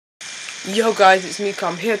Yo guys, it's me,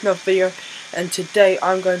 I'm here with another video, and today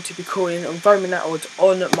I'm going to be calling Roman Atwood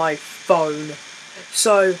on my phone.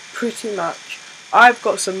 So, pretty much, I've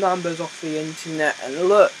got some numbers off the internet, and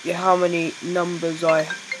look at how many numbers I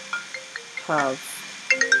have.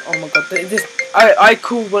 Oh my god, I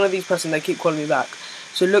called one of these persons, they keep calling me back.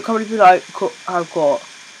 So look how many people I've got,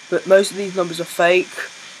 but most of these numbers are fake.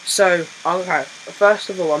 So, okay,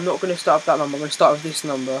 first of all, I'm not going to start with that number, I'm going to start with this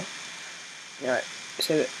number. Right.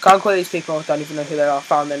 So, can't call these people, I don't even know who they are, I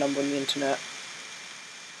found their number on the internet.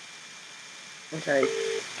 Okay.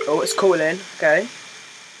 Oh, it's calling, okay.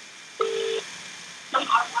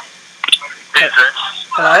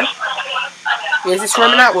 Hello? Yeah, is this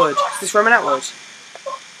Roman Atwood? Is this Roman Atwood?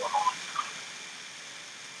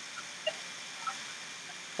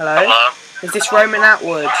 Hello? Hello? Is this Roman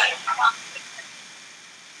Atwood?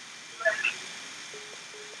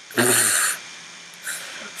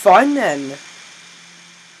 Fine then.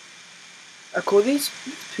 I call these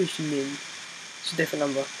pushing in. It's a different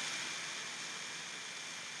number.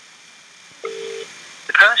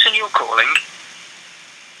 The person you're calling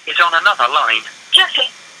is on another line.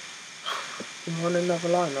 Jesse. I'm on another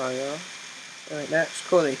line, are you? Right, let's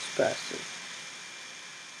call this person.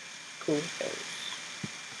 Call those.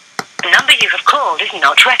 The number you have called is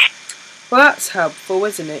not rec. Well, that's helpful,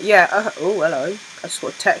 isn't it? Yeah. Oh, hello. I just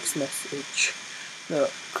got a text message.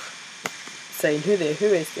 Look. Saying, who is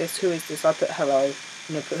this? Who is this? I put hello.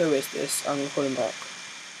 And I put who is this? I'm going to call him back.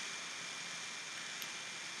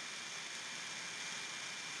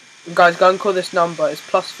 Guys, go and call this number. It's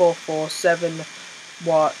 +447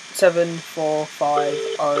 what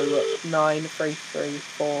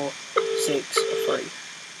 745093346 3.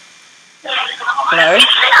 Hello?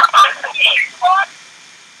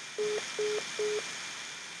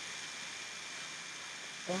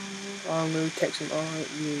 I'm going to text him. Are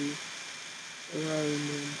you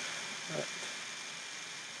Roman?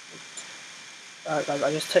 Alright guys,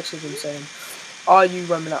 I just texted him saying, are you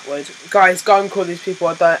Roman Atwood? Guys, go and call these people.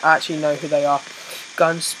 I don't actually know who they are. Go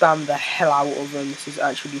and spam the hell out of them. This is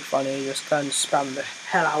actually funny. Just go and spam the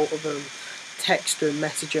hell out of them. Text them,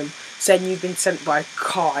 message them, saying you've been sent by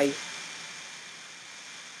Kai.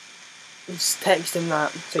 Just text them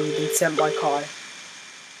that, saying you've been sent by Kai.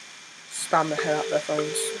 Spam the hell out of their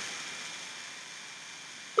phones.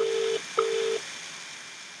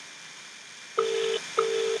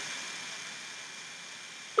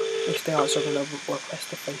 If they answer, I'm going to request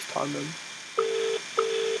to FaceTime them.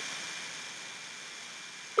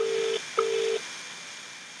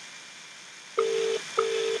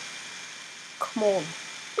 Come on.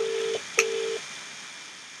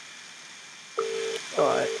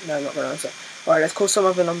 Alright, no, I'm not going to answer. Alright, let's call some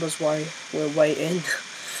other numbers while we're waiting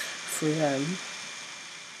for them.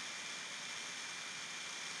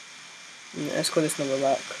 Yeah, let's call this number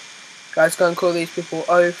back. Guys, go and call these people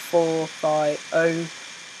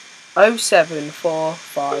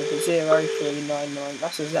 074500399.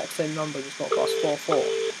 That's the exact same number, it's not +44.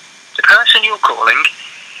 The person you're calling.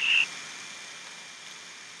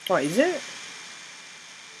 Right, is it?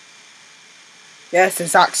 Yeah, it's the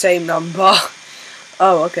exact same number.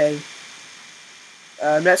 Oh, okay.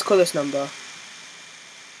 Let's call this number.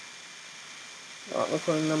 Alright, we're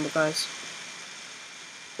calling the number, guys.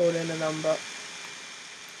 Call in a number.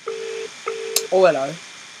 Oh, hello.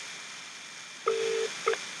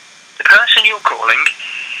 The person you're calling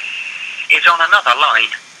is on another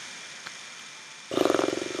line.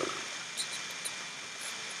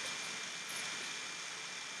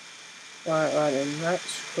 Right then,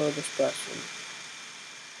 let's call this person.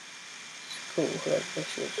 Let's call whoever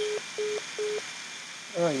this is.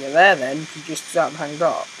 Oh, you're there then, you just hanged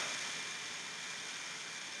up.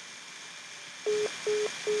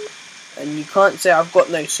 And you can't say I've got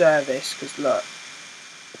no service, because look.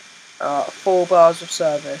 4 bars of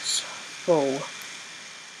service. Full.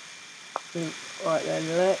 Right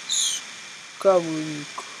then, let's go and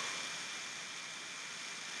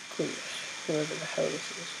call this, whoever the hell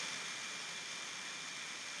this is.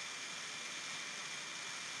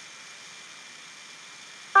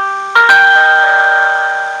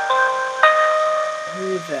 Who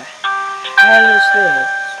the hell is this?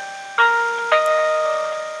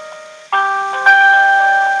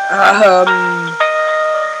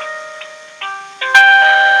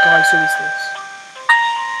 Guys, who is this?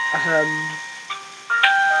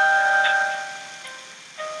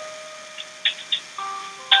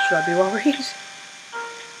 Should I be worried? I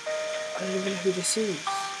don't even know who this is.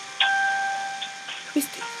 Who is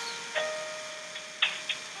this?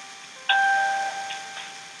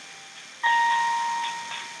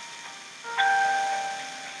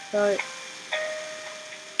 Right.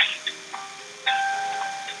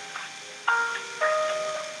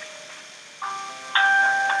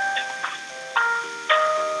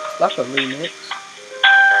 Like a remix.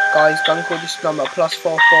 Guys, don't call this number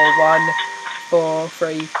 +441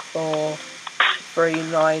 434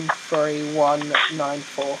 393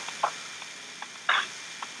 194.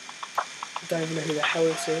 I don't even know who the hell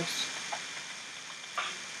this is.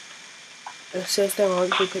 It says they're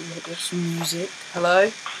answering, but there's music.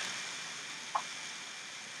 Hello?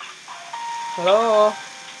 Hello?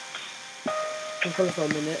 I'm calling for a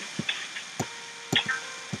minute.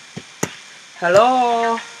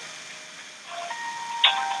 Hello?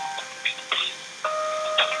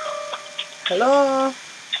 Hello?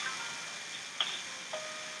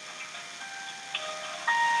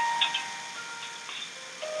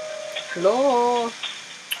 Hello?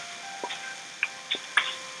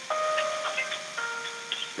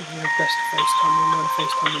 I'm best FaceTime him, I'm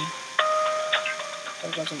FaceTime him.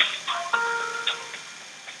 That wasn't.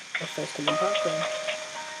 I FaceTime him back then.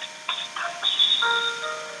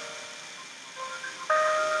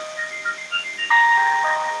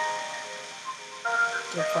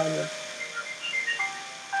 I'll find him.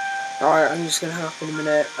 Alright, I'm just gonna hang up in a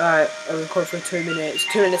minute. Alright, I'll record for 2 minutes.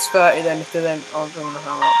 2 minutes 30 then, if they're then, I'm gonna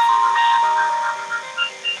hang up.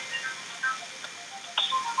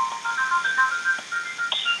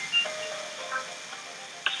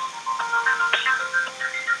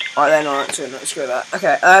 Alright then, alright, so let's go that.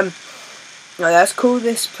 Okay, right, let's call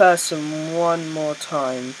this person one more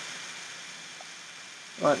time.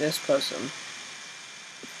 Right, this person.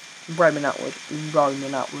 Roman Atwood.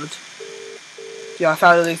 Yeah, I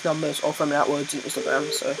found all these numbers off Roman Atwood's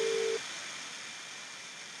Instagram, so.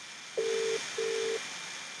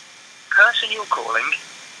 Person you're calling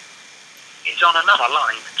is on another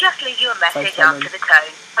line. Just leave your message after the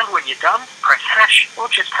tone. And when you're done, press hash or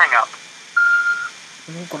just hang up.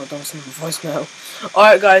 I'm gonna do some voicemail.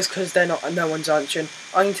 Alright guys, because no one's answering.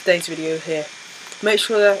 I'm in today's video here. Make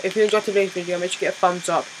sure that if you enjoyed today's video, make sure you get a thumbs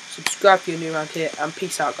up, subscribe if you're new around here, and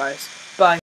peace out guys. Bye.